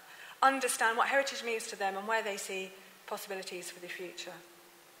understand what heritage means to them and where they see possibilities for the future.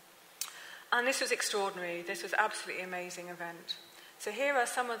 And this was extraordinary. This was absolutely amazing event. So here are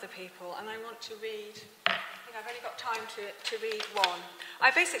some of the people, and I want to read. I think I've only got time to read one.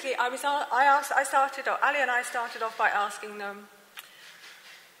 Ali and I started off by asking them,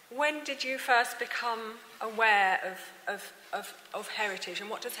 when did you first become aware of heritage, and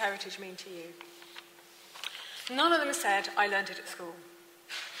what does heritage mean to you? None of them said, I learned it at school.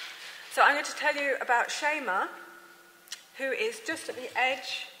 So I'm going to tell you about Shema, who is just at the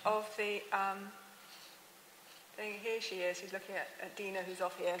edge of the thing. Here she is. She's looking at Dina, who's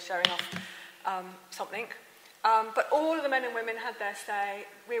off here, showing off something. But all of the men and women had their say.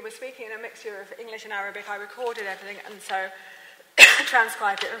 We were speaking in a mixture of English and Arabic. I recorded everything, and so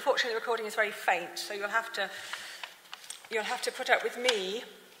transcribed it. Unfortunately, the recording is very faint, so you'll have to put up with me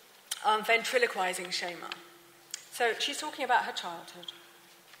ventriloquizing Shema. So she's talking about her childhood.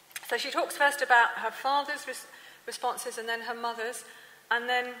 So she talks first about her father's responses, and then her mother's, and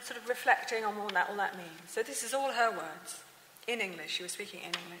then sort of reflecting on what all that means. So this is all her words, in English. She was speaking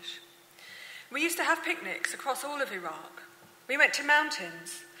in English. We used to have picnics across all of Iraq. We went to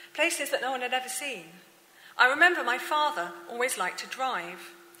mountains, places that no one had ever seen. I remember my father always liked to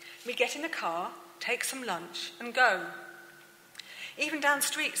drive. We'd get in the car, take some lunch, and go. Even down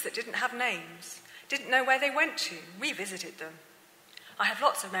streets that didn't have names, didn't know where they went to, we visited them. I have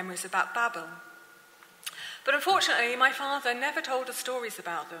lots of memories about Babel. But unfortunately, my father never told us stories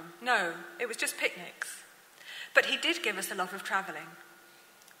about them. No, it was just picnics. But he did give us a love of travelling.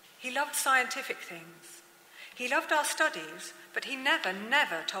 He loved scientific things. He loved our studies, but he never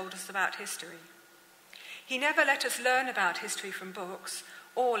told us about history. He never let us learn about history from books,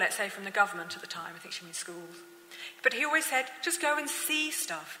 or let's say from the government at the time, I think she means schools. But he always said, just go and see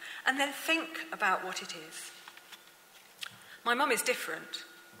stuff, and then think about what it is. My mum is different.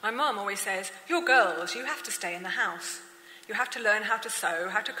 My mum always says, you're girls, you have to stay in the house. You have to learn how to sew,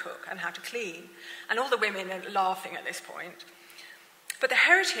 how to cook, and how to clean. And all the women are laughing at this point. But the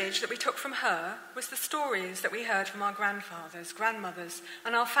heritage that we took from her was the stories that we heard from our grandfathers, grandmothers,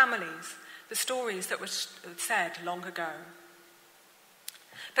 and our families, the stories that were said long ago.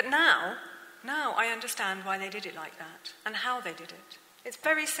 But now I understand why they did it like that, and how they did it. It's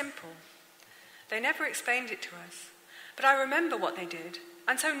very simple. They never explained it to us. But I remember what they did,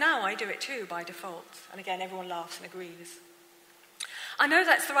 and so now I do it too by default. And again, everyone laughs and agrees. I know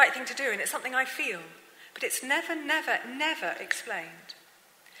that's the right thing to do, and it's something I feel, but it's never explained.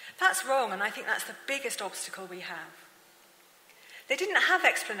 That's wrong, and I think that's the biggest obstacle we have. They didn't have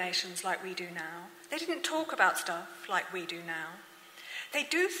explanations like we do now. They didn't talk about stuff like we do now. They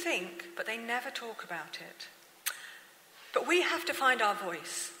do think, but they never talk about it. But we have to find our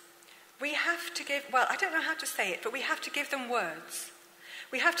voice. We have to give, I don't know how to say it, but we have to give them words.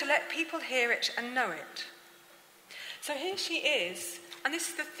 We have to let people hear it and know it. So here she is, and this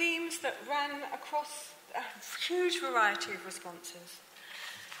is the themes that ran across a huge variety of responses.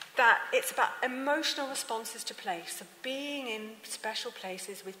 That it's about emotional responses to place, so being in special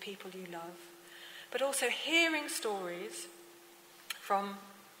places with people you love, but also hearing stories from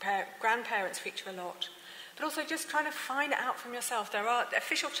grandparents feature a lot, but also just trying to find it out from yourself. The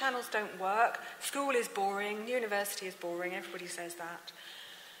official channels don't work, school is boring, university is boring, everybody says that.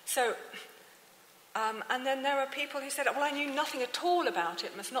 So, and then there are people who said, well, I knew nothing at all about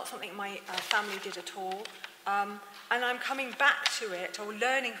it, it's not something my family did at all. And I'm coming back to it or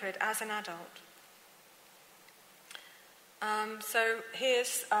learning for it as an adult. So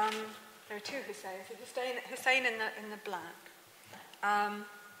here's there are two Husseins. Hussein in the black.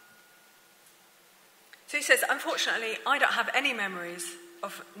 So he says, unfortunately, I don't have any memories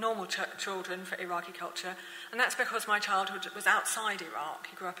of normal children for Iraqi culture, and that's because my childhood was outside Iraq.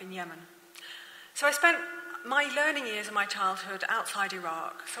 He grew up in Yemen. So I spent my learning years of my childhood outside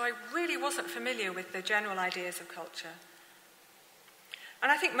Iraq, so I really wasn't familiar with the general ideas of culture.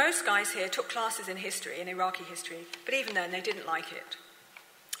 And I think most guys here took classes in history, in Iraqi history, but even then they didn't like it.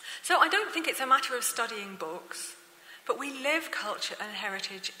 So I don't think it's a matter of studying books, but we live culture and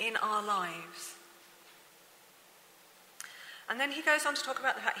heritage in our lives. And then he goes on to talk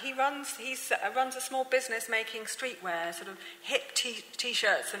about the fact he runs a small business making streetwear, sort of hip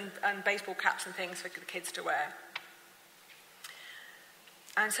t-shirts and baseball caps and things for the kids to wear.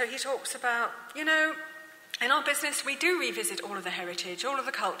 And so he talks about, in our business we do revisit all of the heritage, all of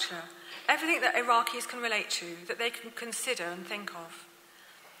the culture, everything that Iraqis can relate to, that they can consider and think of.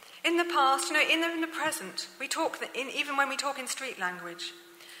 In the past, in the present, we talk, even when we talk in street language,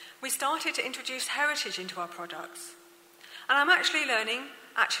 we started to introduce heritage into our products. And I'm actually learning,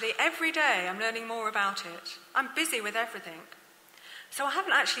 every day I'm learning more about it. I'm busy with everything. So I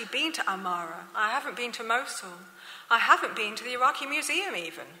haven't actually been to Ankara, I haven't been to Mosul, I haven't been to the Iraqi Museum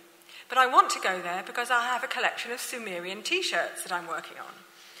even. But I want to go there because I have a collection of Sumerian t-shirts that I'm working on.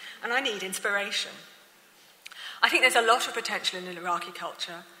 And I need inspiration. I think there's a lot of potential in Iraqi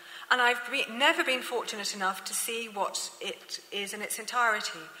culture. And I've never been fortunate enough to see what it is in its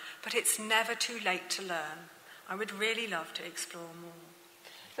entirety. But it's never too late to learn. I would really love to explore more.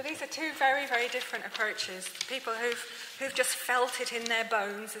 So these are two very, very different approaches. People who've just felt it in their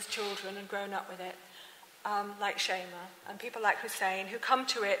bones as children and grown up with it, like Shema, and people like Hussein, who come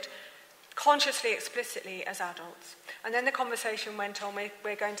to it consciously, explicitly as adults. And then the conversation went on.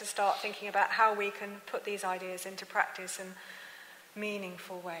 We're going to start thinking about how we can put these ideas into practice in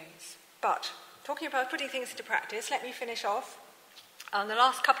meaningful ways. But talking about putting things into practice, let me finish off the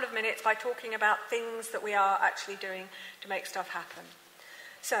last couple of minutes by talking about things that we are actually doing to make stuff happen.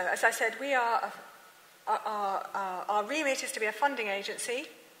 So, as I said, our remit is to be a funding agency.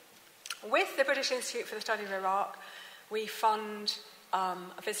 With the British Institute for the Study of Iraq, we fund a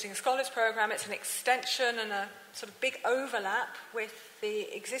visiting scholars program. It's an extension and a sort of big overlap with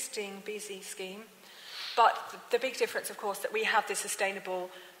the existing BISI scheme. But the big difference, of course, that we have this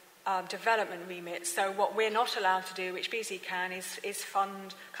sustainable development remit. So what we're not allowed to do, which BISI can, is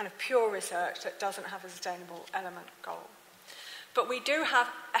fund kind of pure research that doesn't have a sustainable element goal. But we do have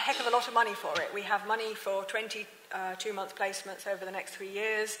a heck of a lot of money for it. We have money for 22-month placements over the next 3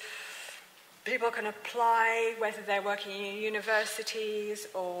 years. People can apply, whether they're working in universities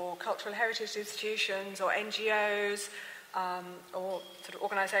or cultural heritage institutions or NGOs or sort of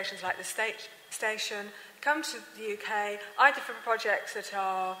organisations like the Station, come to the UK either for projects that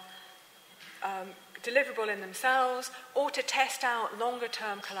are deliverable in themselves or to test out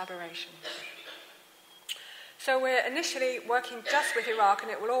longer-term collaboration. So we're initially working just with Iraq,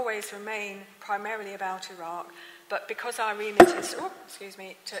 and it will always remain primarily about Iraq. But because our remit is,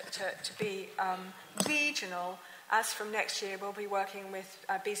 to be regional, as from next year we'll be working with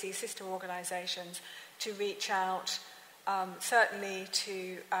BISI sister organisations to reach out, certainly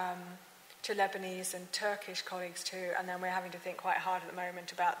to Lebanese and Turkish colleagues too, and then we're having to think quite hard at the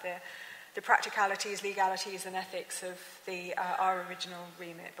moment about the practicalities, legalities, and ethics of our original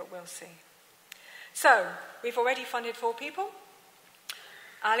remit, but we'll see. So, we've already funded 4 people.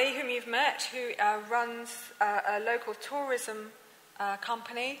 Ali, whom you've met, who runs a local tourism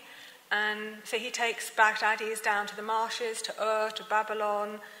company, and so he takes Baghdadis down to the marshes, to to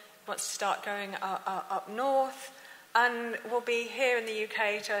Babylon, wants to start going up north, and will be here in the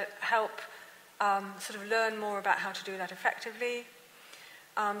UK to help sort of learn more about how to do that effectively.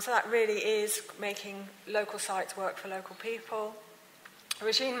 So that really is making local sites work for local people.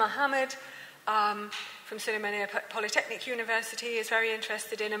 Regine Mohammed from Suleimania Polytechnic University is very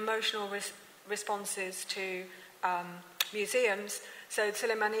interested in emotional responses to museums. So the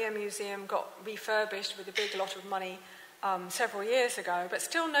Suleimania Museum got refurbished with a big lot of money several years ago, but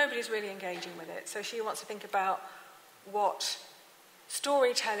still nobody's really engaging with it. So she wants to think about what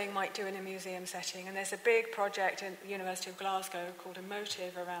storytelling might do in a museum setting. And there's a big project at the University of Glasgow called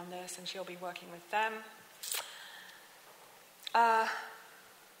Emotive around this, and she'll be working with them.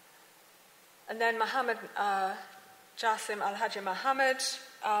 And then Mohammed Jassim Al-Hajj Mohammed,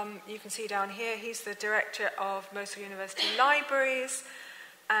 you can see down here, he's the director of Mosul University Libraries,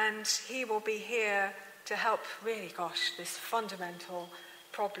 and he will be here to help really, this fundamental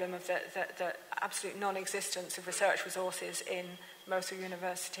problem of the absolute non-existence of research resources in Mosul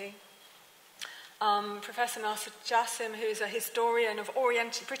University. Professor Nasser Jassim, who's a historian of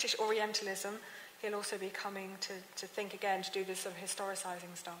British Orientalism, he'll also be coming to think again, to do this sort of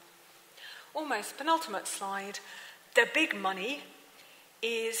historicising stuff. Almost penultimate slide. The big money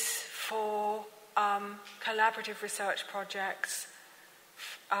is for collaborative research projects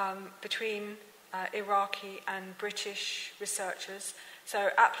between Iraqi and British researchers. So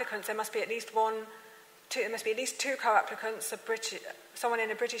applicants, there must be at least one there must be at least 2 co-applicants, someone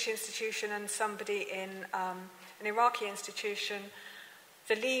in a British institution and somebody in an Iraqi institution.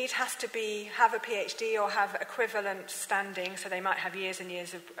 The lead has to have a PhD or have equivalent standing, so they might have years and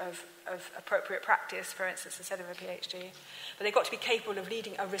years of appropriate practice, for instance, instead of a PhD. But they've got to be capable of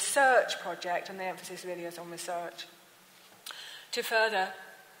leading a research project, and the emphasis really is on research, to further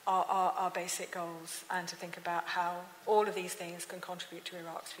our basic goals and to think about how all of these things can contribute to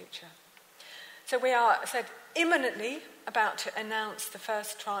Iraq's future. So we are, imminently about to announce the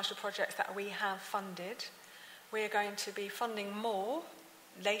first tranche of projects that we have funded. We are going to be funding more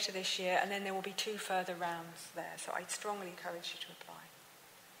later this year, and then there will be 2 further rounds there. So I strongly encourage you to apply.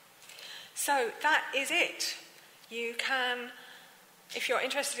 So that is it. You can, if you're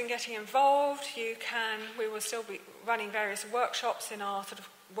interested in getting involved, we will still be running various workshops in our sort of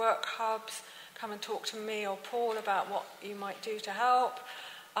work hubs. Come and talk to me or Paul about what you might do to help.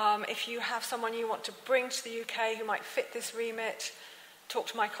 If you have someone you want to bring to the UK who might fit this remit, talk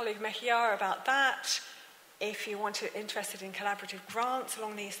to my colleague Mehyar about that. If you want to interested in collaborative grants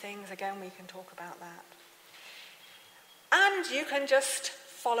along these things, again, we can talk about that. And you can just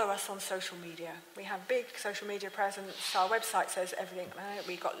follow us on social media. We have big social media presence. Our website says everything.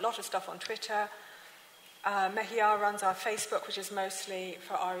 We've got a lot of stuff on Twitter. Mehyar runs our Facebook, which is mostly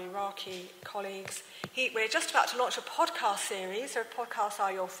for our Iraqi colleagues. We're just about to launch a podcast series, so podcasts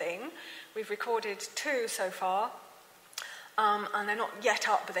are your thing. We've recorded 2 so far. And they're not yet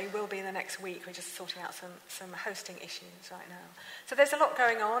up, but they will be in the next week. We're just sorting out some hosting issues right now. So there's a lot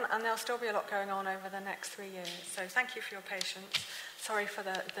going on, and there'll still be a lot going on over the next 3 years. So thank you for your patience. Sorry for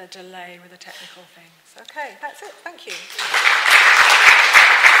the delay with the technical things. Okay, that's it. Thank you.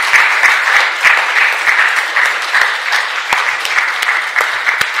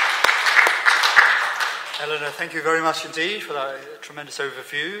 Eleanor, thank you very much indeed for that tremendous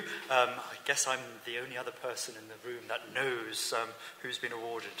overview. I guess I'm the only other person in the room that knows who's been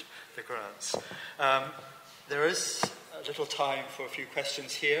awarded the grants. There is a little time for a few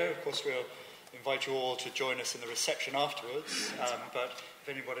questions here. Of course, we'll invite you all to join us in the reception afterwards. But if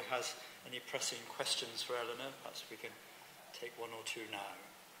anybody has any pressing questions for Eleanor, perhaps we can take 1 or 2 now.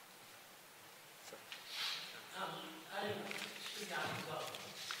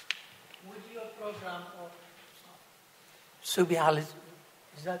 Would your program or Subi Ali,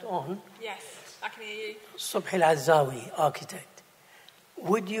 is that on? Yes, I can hear you. Subhi Al-Azawi, architect.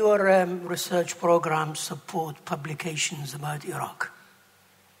 Would your research program support publications about Iraq?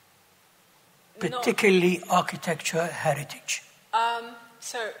 Particularly architecture heritage?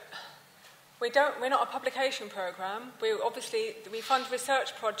 So we're not a publication program. We fund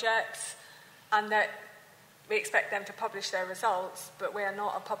research projects, and that we expect them to publish their results, but we are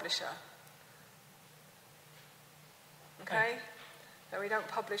not a publisher. Okay? So we don't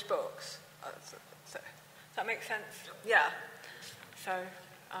publish books. Does that make sense? Yeah. So,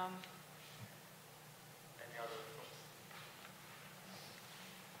 Any other thoughts?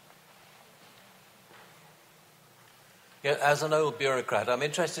 Yeah, as an old bureaucrat, I'm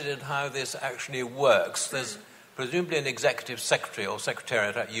interested in how this actually works. There's presumably an executive secretary or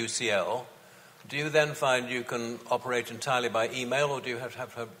secretariat at UCL. Do you then find you can operate entirely by email, or do you have to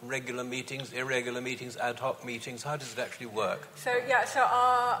have regular meetings, irregular meetings, ad hoc meetings? How does it actually work? So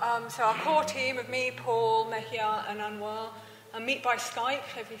our core team of me, Paul, Mehyar and Anwar meet by Skype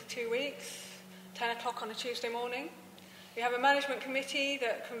every 2 weeks, 10 o'clock on a Tuesday morning. We have a management committee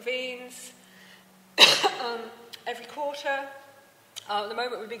that convenes every quarter. At the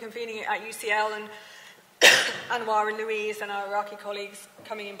moment we've been convening at UCL, and Anwar and Louise and our Iraqi colleagues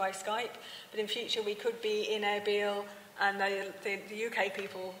coming in by Skype, but in future we could be in Erbil and the UK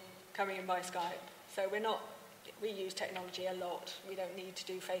people coming in by Skype. So we use technology a lot. We don't need to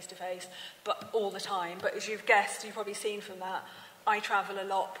do face-to-face, but all the time. But as you've guessed, you've probably seen from that, I travel a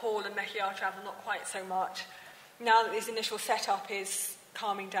lot. Paul and Mehyar travel not quite so much. Now that this initial setup is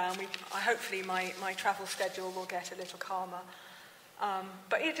calming down, hopefully my travel schedule will get a little calmer.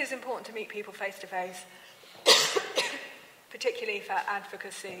 But it is important to meet people face-to-face, particularly for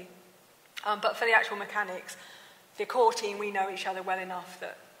advocacy. But for the actual mechanics, the core team, we know each other well enough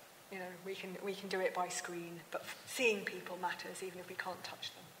that we can do it by screen. But seeing people matters, even if we can't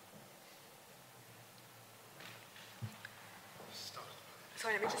touch them.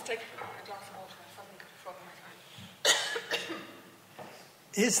 Sorry, let me just take a glass of water. Something got a frog in my throat.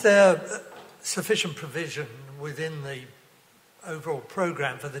 Is there sufficient provision within the overall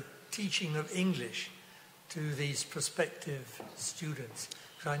program for the teaching of English to these prospective students?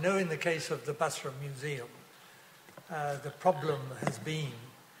 Because I know in the case of the Basrah Museum, the problem has been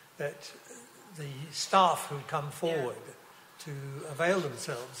that the staff who come forward to avail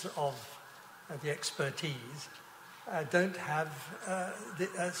themselves of the expertise, don't have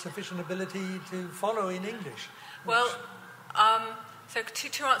sufficient ability to follow in English. Well, so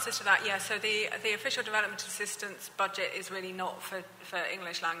two answers to that. Yeah, so the official development assistance budget is really not for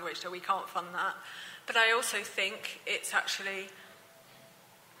English language, so we can't fund that. But I also think it's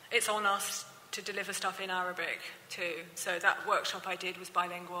on us to deliver stuff in Arabic too. So that workshop I did was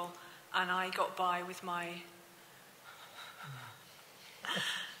bilingual, and I got by with my...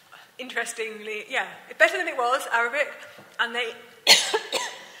 Interestingly, better than it was, Arabic, and they...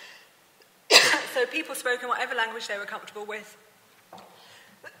 So people spoke in whatever language they were comfortable with.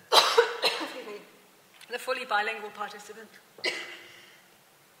 Excuse me. The fully bilingual participant.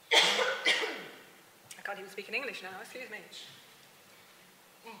 I can't even speak in English now, excuse me.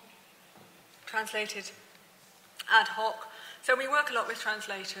 Translated ad hoc. So we work a lot with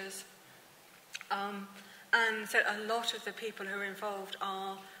translators. And so a lot of the people who are involved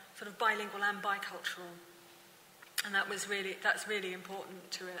are sort of bilingual and bicultural. And that's really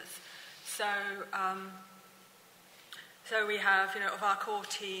important to us. So we have, of our core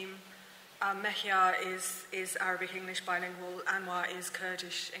team, Mehia is Arabic-English bilingual, Anwar is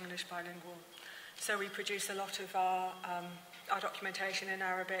Kurdish-English bilingual. So we produce a lot of our documentation in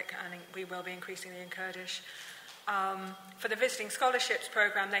Arabic, and we will be increasingly in Kurdish. For the visiting scholarships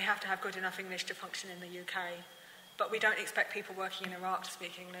program, they have to have good enough English to function in the UK. But we don't expect people working in Iraq to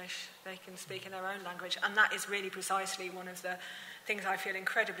speak English. They can speak in their own language. And that is really precisely one of the things I feel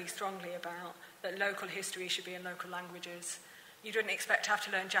incredibly strongly about, that local history should be in local languages. You wouldn't expect to have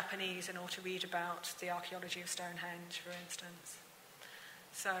to learn Japanese in order to read about the archaeology of Stonehenge, for instance.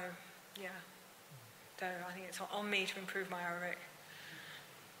 So, So I think it's on me to improve my Arabic.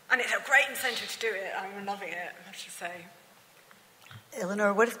 And it's a great incentive to do it. I'm loving it, I have to say.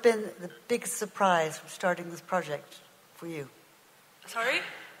 Eleanor, what has been the biggest surprise from starting this project for you? Sorry?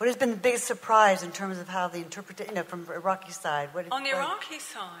 What has been the biggest surprise in terms of how the interpretation, from the Iraqi side? On the Iraqi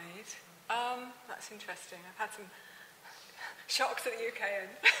side, that's interesting. I've had some shocks at the UK end.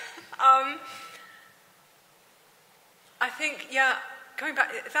 I think, going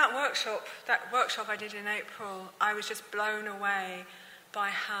back, that workshop I did in April, I was just blown away by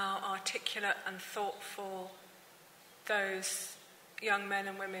how articulate and thoughtful those young men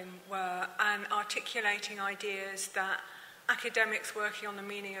and women were, and articulating ideas that academics working on the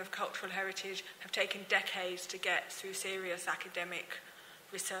meaning of cultural heritage have taken decades to get through serious academic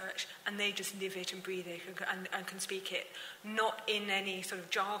research, and they just live it and breathe it and can speak it, not in any sort of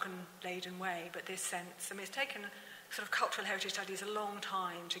jargon-laden way, but this sense. I mean, it's taken sort of cultural heritage studies a long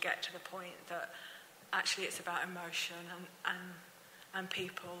time to get to the point that actually it's about emotion and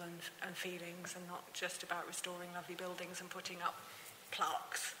people and feelings, and not just about restoring lovely buildings and putting up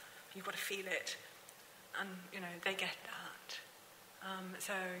plaques. You've got to feel it, and they get that.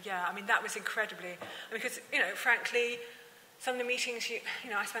 That was incredibly, because frankly, some of the meetings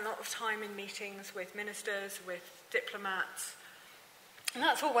I spent a lot of time in meetings with ministers, with diplomats, and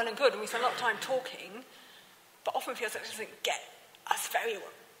that's all well and good, and we spend a lot of time talking, but often feels like it doesn't get us very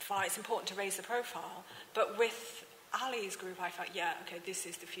far. It's important to raise the profile, but with Ali's group, I felt, this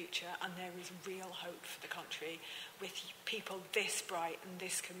is the future, and there is real hope for the country with people this bright and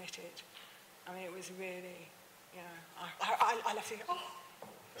this committed. I mean, it was really, I left thinking,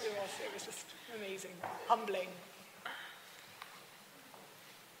 it was just amazing, humbling.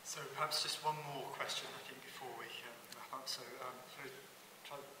 So perhaps just one more question, I think, before we wrap up. So,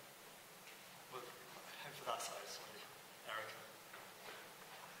 head for that side, sorry, Erica.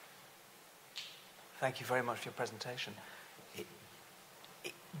 Thank you very much for your presentation.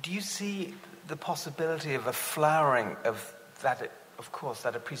 Do you see the possibility of a flowering of that, of course,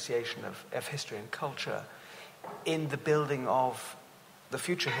 that appreciation of history and culture in the building of the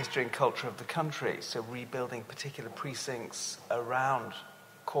future history and culture of the country, so rebuilding particular precincts around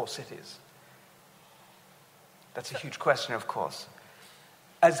core cities? That's a huge question, of course.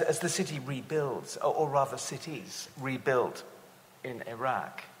 As the city rebuilds, or rather cities rebuild in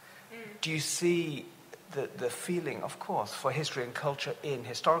Iraq, do you see the feeling, of course, for history and culture in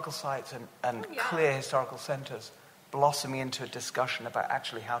historical sites and clear historical centres blossoming into a discussion about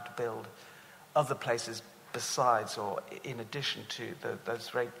actually how to build other places besides or in addition to those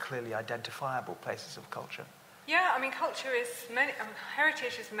very clearly identifiable places of culture? Yeah, I mean,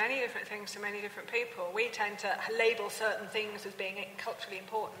 heritage is many different things to many different people. We tend to label certain things as being culturally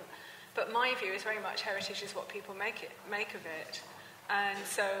important, but my view is very much heritage is what people make of it. And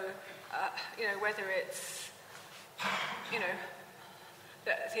so, whether it's,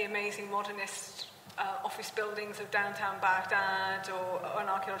 the amazing modernist office buildings of downtown Baghdad, or an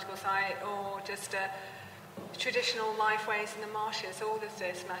archaeological site, or just traditional lifeways in the marshes, all of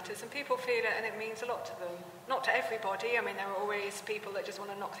this matters, and people feel it, and it means a lot to them. Not to everybody. I mean, there are always people that just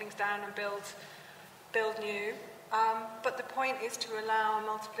want to knock things down and build new. But the point is to allow a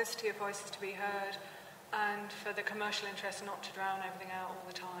multiplicity of voices to be heard, and for the commercial interests not to drown everything out all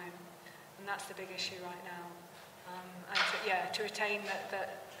the time. And that's the big issue right now. And to retain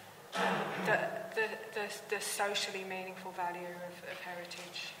the socially meaningful value of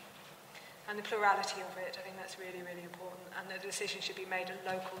heritage. And the plurality of it, I think that's really, really important. And the decision should be made at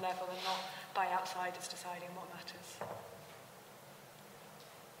local level and not by outsiders deciding what matters.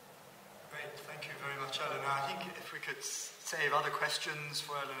 Great, thank you very much, Eleanor. I think if we could save other questions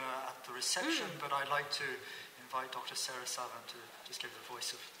for Eleanor at the reception, but I'd like to invite Dr. Sarah Savant to just give the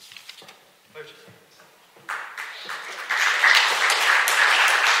voice of voters.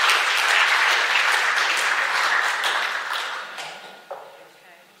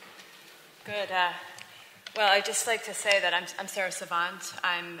 Good. Well, I'd just like to say that I'm Sarah Savant.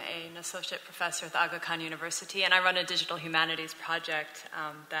 I'm an associate professor at the Aga Khan University, and I run a digital humanities project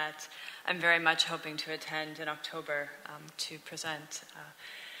that I'm very much hoping to attend in October to present.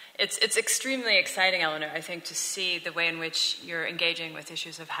 It's extremely exciting, Eleanor, I think, to see the way in which you're engaging with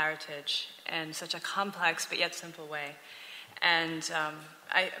issues of heritage in such a complex but yet simple way. And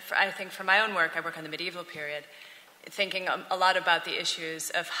I think for my own work, I work on the medieval period, thinking a lot about the issues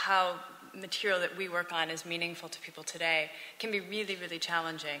of how material that we work on is meaningful to people today can be really, really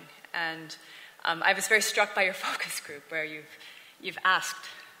challenging. And I was very struck by your focus group, where you've asked,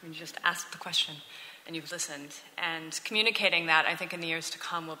 you just asked the question, and you've listened. And communicating that, I think, in the years to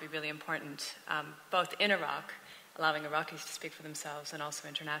come will be really important, both in Iraq, allowing Iraqis to speak for themselves, and also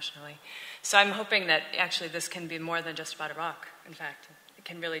internationally. So I'm hoping that actually this can be more than just about Iraq. In fact, it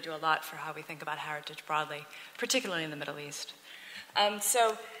can really do a lot for how we think about heritage broadly, particularly in the Middle East.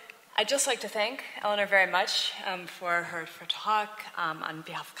 So I'd just like to thank Eleanor very much for her talk on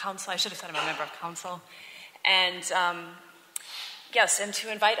behalf of Council. I should have said I'm a member of Council. And yes, and to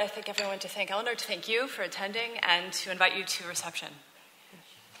invite, I think, everyone to thank Eleanor, to thank you for attending, and to invite you to reception.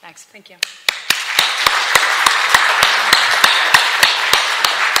 Next, thank you.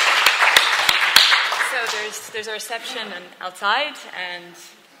 So there's a reception outside, and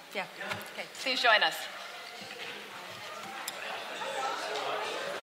yeah, okay, please join us.